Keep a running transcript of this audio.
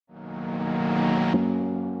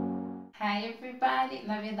Hi everybody,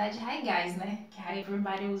 na verdade hi guys, né? Que hi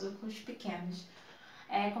everybody eu uso com os pequenos.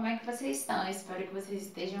 Como é que vocês estão? Eu espero que vocês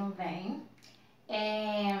estejam bem.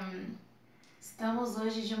 Estamos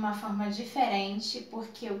hoje de uma forma diferente,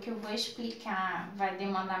 porque o que eu vou explicar vai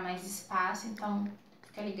demandar mais espaço, então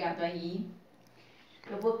fica ligado aí.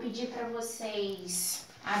 Eu vou pedir para vocês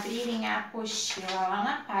abrirem a apostila lá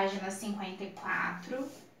na página 54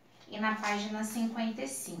 e na página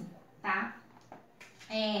 55, tá?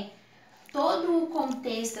 Todo o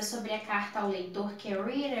contexto é sobre a carta ao leitor, que é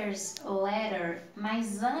Reader's Letter,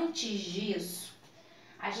 mas antes disso,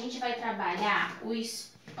 a gente vai trabalhar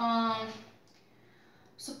os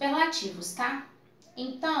superlativos, tá?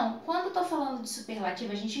 Então, quando eu tô falando de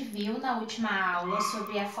superlativo, a gente viu na última aula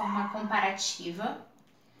sobre a forma comparativa,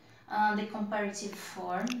 the comparative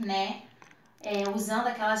form, né? Usando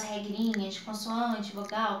aquelas regrinhas de consoante,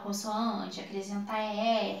 vogal, consoante, acrescentar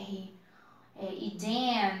R, e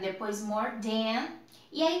than, depois more than.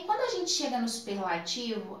 E aí, quando a gente chega no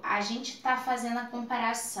superlativo, a gente está fazendo a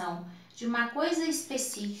comparação de uma coisa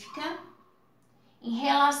específica em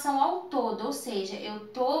relação ao todo, ou seja, eu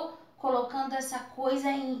tô colocando essa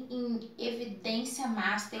coisa em evidência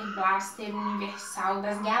master, blaster, universal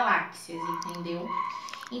das galáxias, entendeu?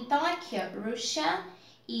 Então aqui, ó, Russia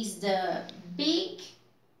is the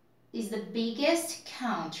biggest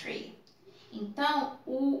country. Então,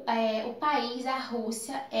 o país, a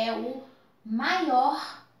Rússia, é o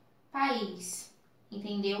maior país,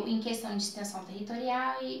 entendeu? Em questão de extensão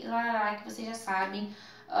territorial e lá que vocês já sabem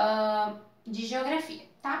de geografia,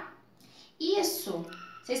 tá? Isso,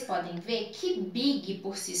 vocês podem ver que big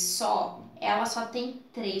por si só, ela só tem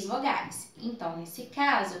 3 vogais. Então, nesse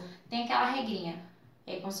caso, tem aquela regrinha,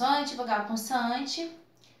 consoante, vogal, consoante,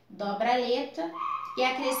 dobra a letra e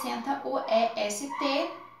acrescenta o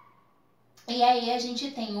EST. E aí a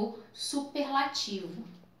gente tem o superlativo.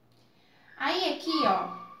 Aí aqui,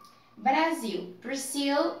 ó, Brasil.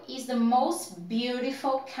 Brazil is the most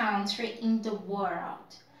beautiful country in the world.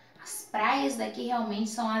 As praias daqui realmente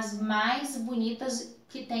são as mais bonitas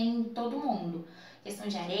que tem em todo o mundo. Questão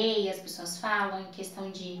de areia, as pessoas falam, em questão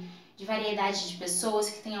de variedade de pessoas,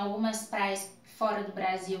 que tem algumas praias fora do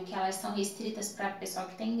Brasil que elas são restritas para pessoal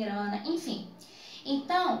que tem grana, enfim.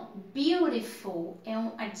 Então, beautiful é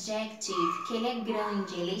um adjective que ele é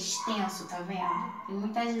grande, ele é extenso, tá vendo? Tem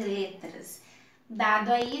muitas letras.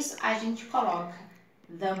 Dado a isso, a gente coloca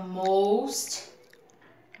the most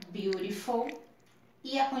beautiful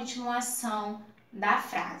e a continuação da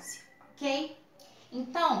frase, ok?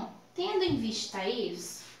 Então, tendo em vista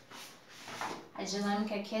isso, a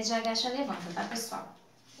dinâmica aqui é de agacha levanta, tá, pessoal?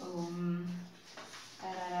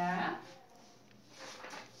 Tarará.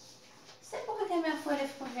 Não sei por que a minha folha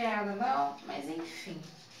ficou virada, não, mas enfim.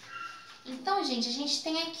 Então, gente, a gente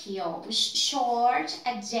tem aqui, ó, os short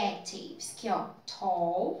adjectives, que ó,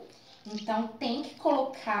 tall. Então, tem que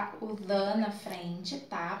colocar o the na frente,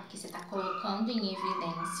 tá? Porque você tá colocando em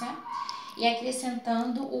evidência. E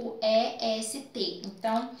acrescentando o EST.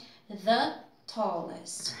 Então, the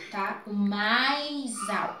tallest, tá? O mais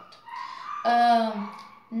alto.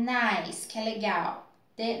 Nice, que é legal.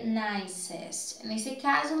 The nicest. Nesse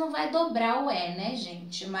caso, não vai dobrar o E, né,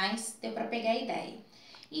 gente? Mas deu pra pegar a ideia.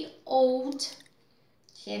 E old,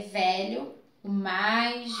 que é velho, o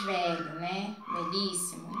mais velho, né?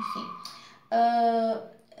 Velhíssimo, enfim.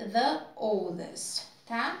 The oldest,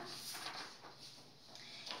 tá?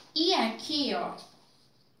 E aqui, ó,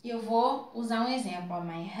 eu vou usar um exemplo.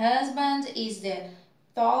 My husband is the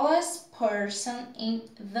tallest person in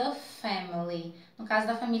the family. No caso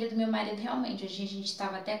da família do meu marido, realmente, hoje a gente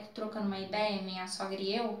estava até trocando uma ideia, minha sogra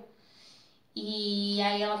e eu. E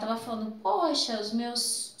aí ela tava falando, poxa, os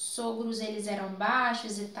meus sogros, eles eram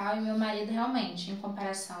baixos e tal, e meu marido realmente, em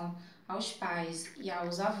comparação aos pais e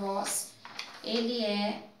aos avós, ele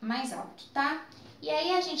é mais alto, tá? E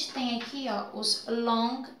aí a gente tem aqui, ó, os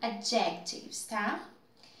long adjectives, tá?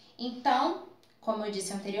 Então, como eu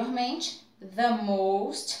disse anteriormente, the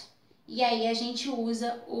most, e aí a gente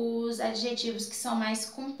usa os adjetivos que são mais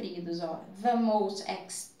compridos, ó. The most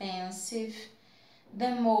expensive, the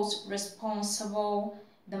most responsible,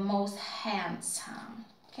 the most handsome,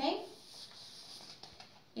 ok?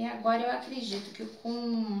 E agora eu acredito que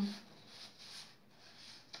com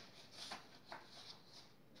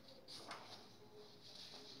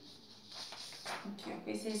aqui, ó, com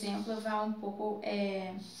esse exemplo vai um pouco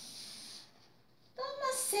dando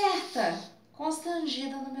uma certa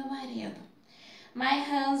constrangida no meu marido. My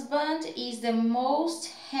husband is the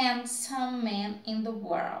most handsome man in the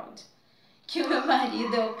world. Que o meu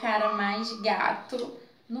marido é o cara mais gato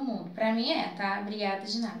no mundo. Pra mim tá? Obrigada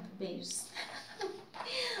de nada. Beijos.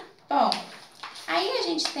 Bom, aí a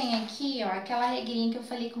gente gente tem aqui, ó, aquela regrinha que eu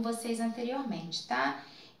falei com vocês anteriormente, tá?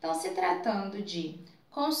 Então, se tratando de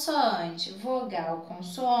consoante, vogal,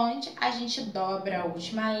 consoante, a gente dobra a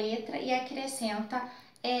última letra e acrescenta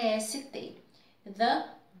EST. The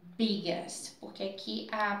biggest, porque aqui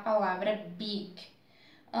a palavra big.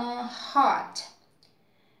 Hot.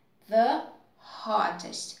 The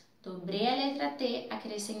hottest. Dobrei a letra T,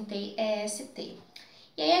 acrescentei EST.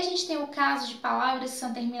 E aí a gente tem o caso de palavras que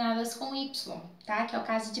são terminadas com Y, tá? Que é o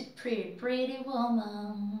caso de pretty, pretty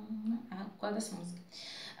woman. Gosto dessa música.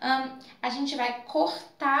 A gente vai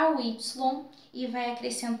cortar o Y e vai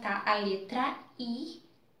acrescentar a letra I,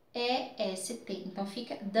 EST. Então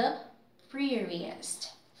fica the prettiest,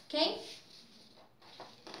 ok?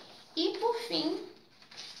 E por fim,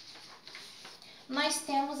 nós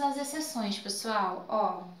temos as exceções, pessoal.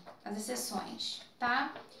 Ó, as exceções,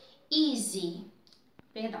 tá? Easy.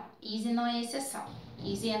 Perdão, easy não é exceção.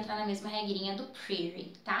 Easy entra na mesma regrinha do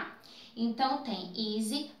pretty, tá? Então tem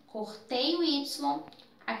easy, cortei o Y,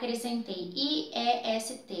 acrescentei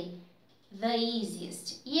IEST, the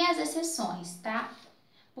easiest. E as exceções, tá?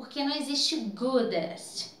 Porque não existe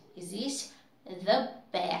goodest, existe the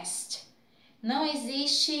best. Não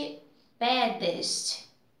existe baddest.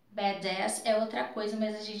 Baddest é outra coisa,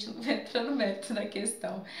 mas a gente não vai entrar no mérito da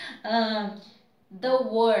questão. The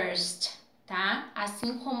worst, tá?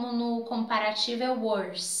 Assim como no comparativo é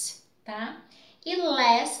worse, tá? E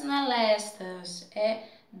less não é less, é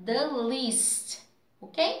the least,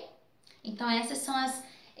 ok? Então essas são as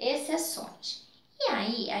exceções. E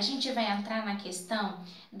aí a gente vai entrar na questão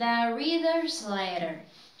da reader's letter,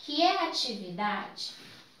 que é a atividade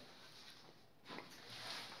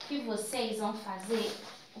que vocês vão fazer.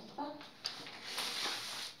 Opa.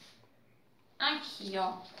 Aqui,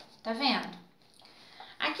 ó, tá vendo?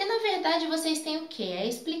 Aqui, na verdade, vocês têm o quê? A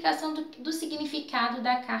explicação do significado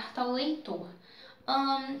da carta ao leitor.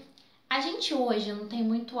 A gente hoje não tem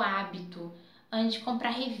muito hábito de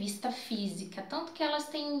comprar revista física, tanto que elas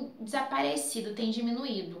têm desaparecido, têm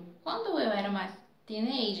diminuído. Quando eu era uma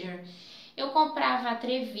teenager, eu comprava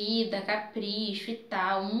Atrevida, Capricho e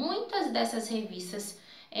tal. Muitas dessas revistas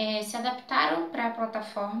se adaptaram para a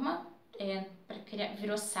plataforma,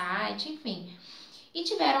 virou site, enfim. E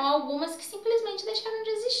tiveram algumas que simplesmente deixaram de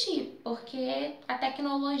existir, porque a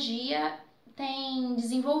tecnologia tem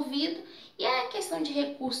desenvolvido e a questão de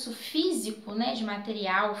recurso físico, né, de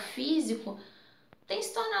material físico, tem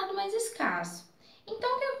se tornado mais escasso.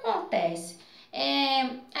 Então, o que acontece?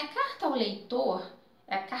 A carta ao leitor,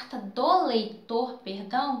 a carta do leitor,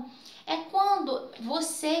 perdão, é quando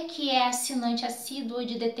você que é assinante assíduo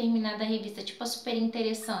de determinada revista, tipo a Super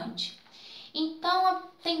Interessante. Então,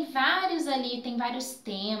 tem vários ali, tem vários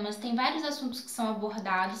temas, tem vários assuntos que são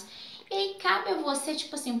abordados. E aí cabe a você,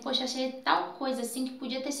 tipo assim, poxa, achei tal coisa assim que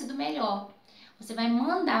podia ter sido melhor. Você vai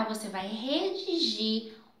mandar, você vai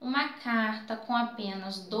redigir uma carta com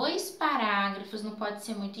apenas 2 parágrafos, não pode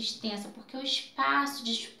ser muito extensa, porque o espaço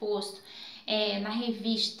disposto na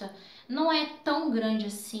revista não é tão grande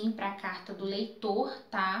assim para a carta do leitor,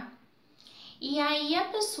 tá? E aí a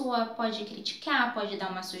pessoa pode criticar, pode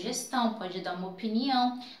dar uma sugestão, pode dar uma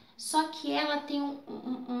opinião, só que ela tem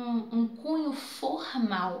um cunho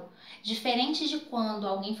formal, diferente de quando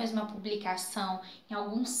alguém faz uma publicação em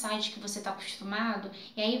algum site que você está acostumado,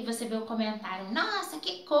 e aí você vê o comentário, nossa,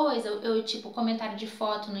 que coisa, tipo comentário de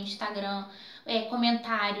foto no Instagram,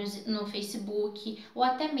 comentários no Facebook, ou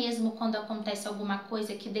até mesmo quando acontece alguma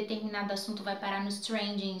coisa que determinado assunto vai parar nos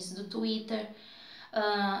trendings do Twitter.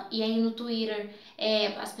 E aí no Twitter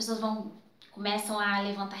as pessoas começam a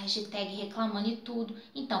levantar hashtag reclamando e tudo.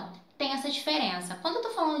 Então, tem essa diferença. Quando eu tô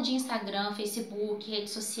falando de Instagram, Facebook,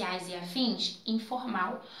 redes sociais e afins,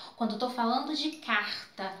 informal. Quando eu tô falando de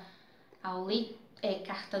carta ao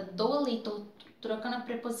carta do leitor, trocando a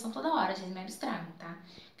preposição toda hora, vocês me abstragam, tá?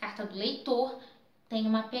 Carta do leitor tem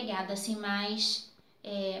uma pegada assim mais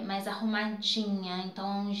arrumadinha, então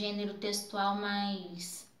é um gênero textual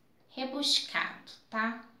mais rebuscado,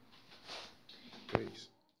 tá? É isso.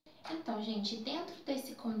 Então, gente, dentro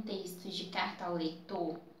desse contexto de carta ao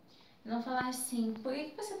leitor, vamos falar assim, por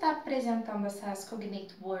que você está apresentando essas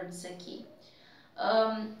cognate words aqui?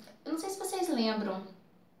 Eu não sei se vocês lembram,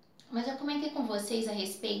 mas eu comentei com vocês a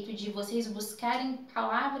respeito de vocês buscarem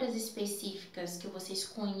palavras específicas que vocês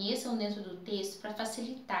conheçam dentro do texto para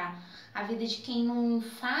facilitar a vida de quem não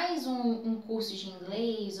faz um curso de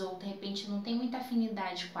inglês ou de repente não tem muita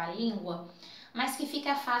afinidade com a língua, mas que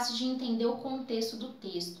fica fácil de entender o contexto do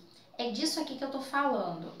texto. É disso aqui que eu tô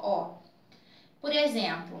falando, ó. Por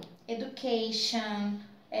exemplo, education,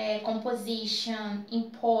 composition,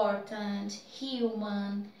 important,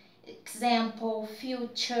 human, example,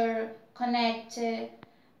 future, connected,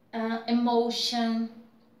 emotion.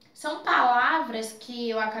 São palavras que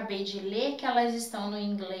eu acabei de ler, que elas estão no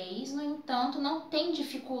inglês, no entanto, não tem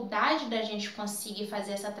dificuldade da gente conseguir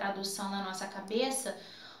fazer essa tradução na nossa cabeça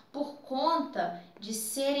por conta de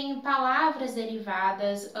serem palavras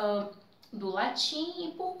derivadas do latim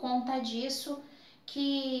e por conta disso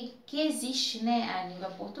que existe, né, a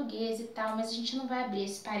língua portuguesa e tal, mas a gente não vai abrir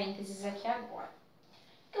esse parênteses aqui agora.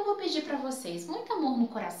 Eu vou pedir para vocês muito amor no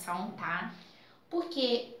coração, tá?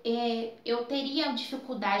 Porque eu teria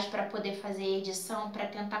dificuldade para poder fazer edição para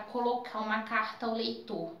tentar colocar uma carta ao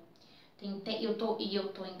leitor. Eu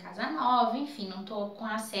tô em casa nova, enfim, não tô com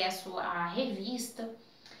acesso à revista.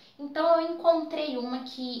 Então eu encontrei uma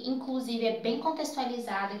que inclusive é bem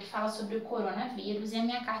contextualizada, que fala sobre o coronavírus, e a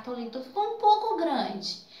minha carta ao leitor ficou um pouco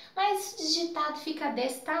grande, mas digitado fica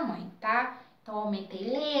desse tamanho, tá? Então eu aumentei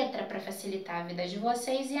letra para facilitar a vida de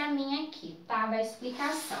vocês e a minha aqui, tá? Da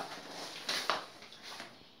explicação.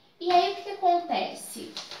 E aí, o que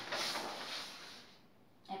acontece?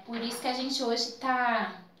 É por isso que a gente hoje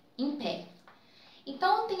está em pé.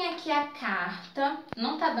 Então, tem aqui a carta.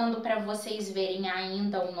 Não tá dando para vocês verem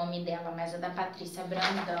ainda o nome dela, mas é da Patrícia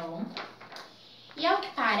Brandão. E ao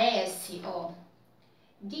que parece, ó.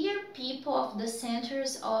 Dear people of the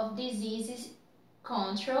Centers of Disease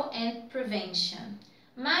Control and Prevention.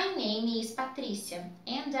 My name is Patricia,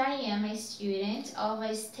 and I am a student of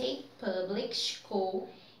a state public school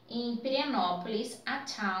in Pirenópolis, a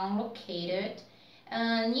town located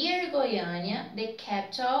near Goiânia, the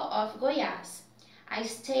capital of Goiás, a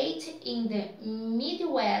state in the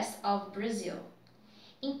Midwest of Brazil.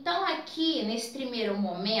 Então aqui, nesse primeiro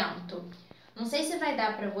momento, não sei se vai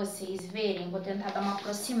dar para vocês verem, vou tentar dar uma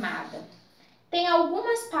aproximada. Tem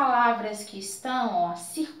algumas palavras que estão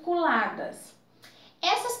circuladas.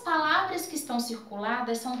 Essas palavras que estão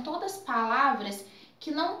circuladas são todas palavras que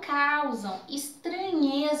não causam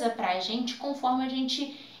estranheza para a gente conforme a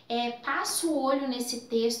gente passa o olho nesse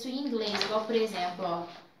texto em inglês. Igual, por exemplo, ó,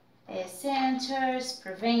 centers,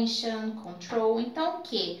 prevention, control. Então, o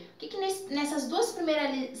que nessas duas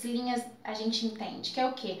primeiras linhas a gente entende? Que é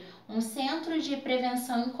o quê? Um centro de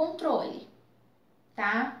prevenção e controle,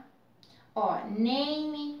 tá? Ó,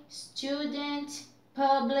 name, student,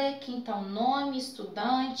 public, então nome,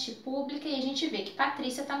 estudante, pública, e a gente vê que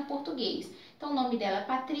Patrícia está no português. Então o nome dela é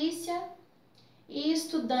Patrícia e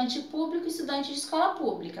estudante público, estudante de escola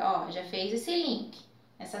pública. Ó, já fez esse link.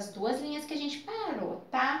 Essas duas linhas que a gente parou,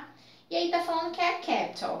 tá? E aí tá falando que é a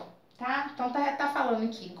capital, tá? Então tá falando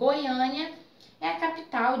que Goiânia é a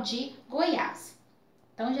capital de Goiás.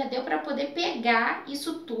 Então já deu para poder pegar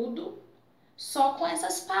isso tudo só com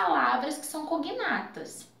essas palavras que são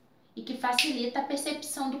cognatas e que facilita a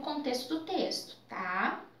percepção do contexto do texto,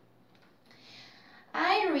 tá?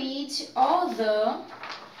 I read all the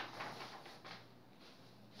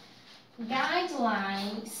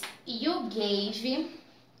guidelines you gave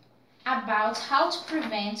about how to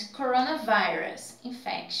prevent coronavirus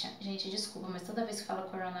infection. Gente, desculpa, mas toda vez que falo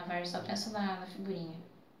coronavírus, eu penso na figurinha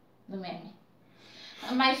do meme.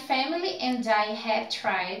 My family and I have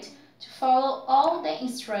tried to follow all the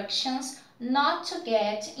instructions not to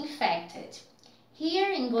get infected.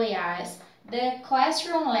 Here in Goiás, the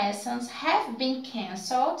classroom lessons have been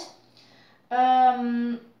cancelled.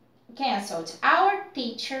 Our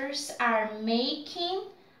teachers are making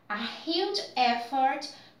a huge effort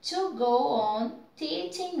to go on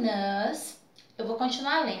teaching us. Eu vou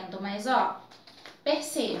continuar lendo, mas ó,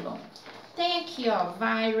 percebam. Tem aqui, ó,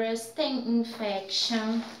 virus, tem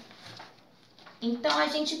infection. Então a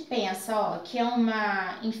gente pensa, ó, que é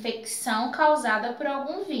uma infecção causada por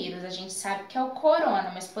algum vírus. A gente sabe que é o corona,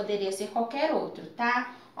 mas poderia ser qualquer outro,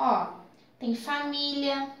 tá? Ó, tem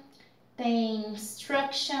família, tem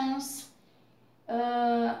instructions,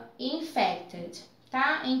 infected,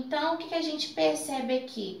 tá? Então o que a gente percebe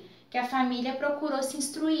aqui? Que a família procurou se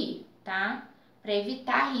instruir, tá? Para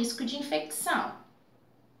evitar risco de infecção.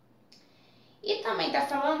 E também tá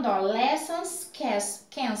falando, ó, lessons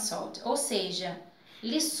cancelled, ou seja,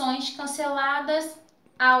 lições canceladas,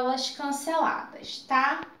 aulas canceladas,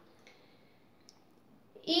 tá?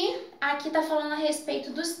 E aqui tá falando a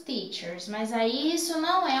respeito dos teachers, mas aí isso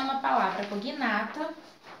não é uma palavra cognata.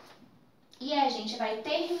 E a gente vai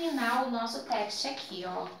terminar o nosso text aqui,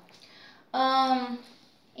 ó.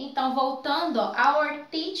 Então, voltando, ó, our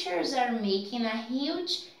teachers are making a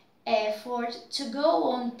huge effort to go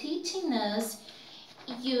on teaching us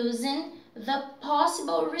using the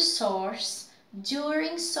possible resource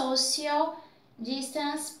during social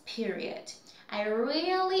distance period. I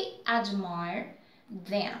really admire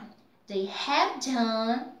them. They have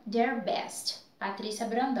done their best. Patrícia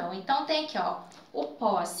Brandão. Então tem aqui, ó, o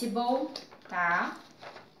possible, tá?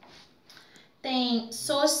 tem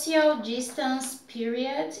social distance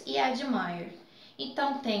period e admire.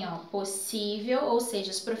 Então tem, ó, possível, ou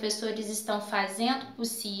seja, os professores estão fazendo o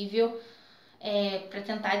possível para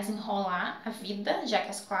tentar desenrolar a vida, já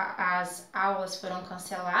que as aulas foram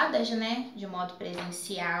canceladas, né, de modo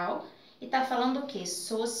presencial. E tá falando o quê?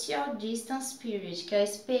 Social distance period, que é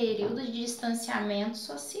esse período de distanciamento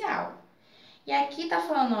social. E aqui tá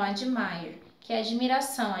falando, ó, admire, que é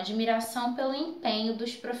admiração pelo empenho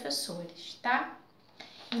dos professores, tá?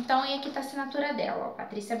 Então, e aqui tá a assinatura dela, ó,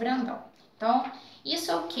 Patrícia Brandão. Então,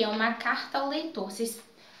 isso é o quê? Uma carta ao leitor.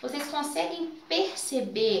 Vocês conseguem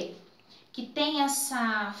perceber que tem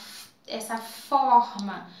essa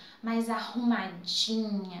forma mais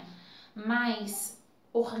arrumadinha, mais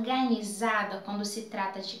organizada quando se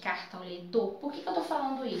trata de carta ao leitor? Por que eu tô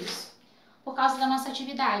falando isso? Por causa da nossa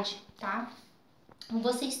atividade, tá?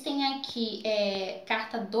 Vocês têm aqui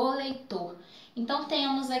carta do leitor. Então,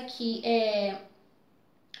 temos aqui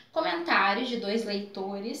comentários de 2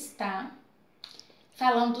 leitores, tá?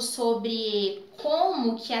 Falando sobre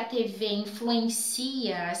como que a TV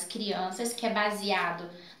influencia as crianças, que é baseado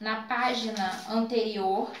na página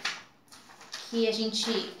anterior que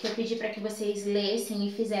eu pedi para que vocês lessem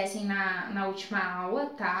e fizessem na última aula,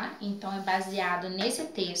 tá? Então é baseado nesse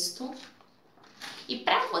texto. E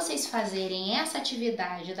para vocês fazerem essa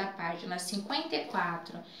atividade da página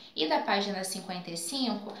 54 e da página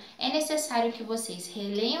 55, é necessário que vocês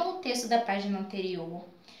releiam o texto da página anterior,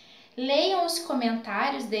 leiam os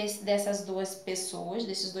comentários dessas 2 pessoas,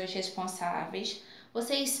 desses 2 responsáveis.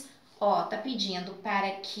 Vocês, ó, tá pedindo para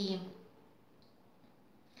que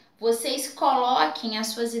vocês coloquem as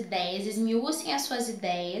suas ideias, esmiucem as suas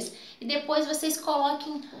ideias e depois vocês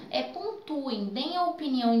coloquem, pontuem, deem a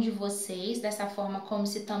opinião de vocês, dessa forma como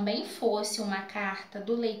se também fosse uma carta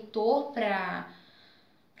do leitor para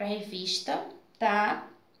a revista, tá?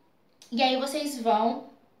 E aí vocês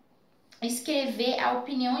vão escrever a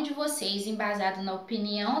opinião de vocês, embasado na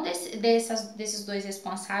opinião desses 2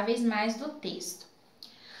 responsáveis, mais do texto.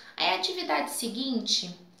 Aí a atividade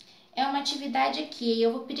seguinte é uma atividade que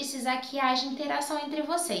eu vou precisar que haja interação entre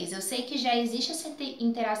vocês. Eu sei que já existe essa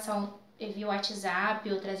interação via WhatsApp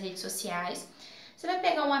e outras redes sociais. Você vai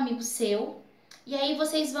pegar um amigo seu e aí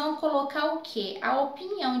vocês vão colocar o quê? A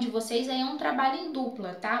opinião de vocês aí é um trabalho em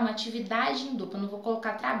dupla, tá? Uma atividade em dupla, não vou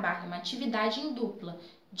colocar trabalho, uma atividade em dupla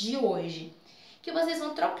de hoje, que vocês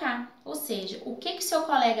vão trocar. Ou seja, o que seu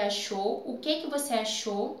colega achou, o que você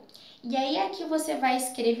achou, e aí aqui você vai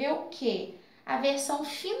escrever o quê? A versão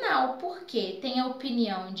final, porque tem a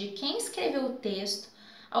opinião de quem escreveu o texto,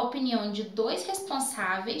 a opinião de 2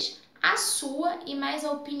 responsáveis, a sua e mais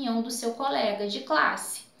a opinião do seu colega de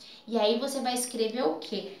classe. E aí você vai escrever o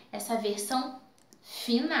quê? Essa versão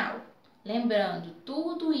final. Lembrando,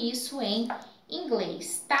 tudo isso em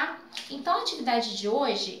inglês, tá? Então a atividade de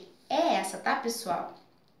hoje é essa, tá, pessoal?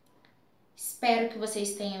 Espero que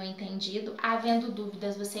vocês tenham entendido. Havendo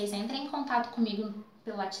dúvidas, vocês entrem em contato comigo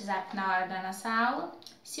pelo WhatsApp na hora da nossa aula.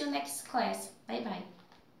 See you next class. Bye, bye.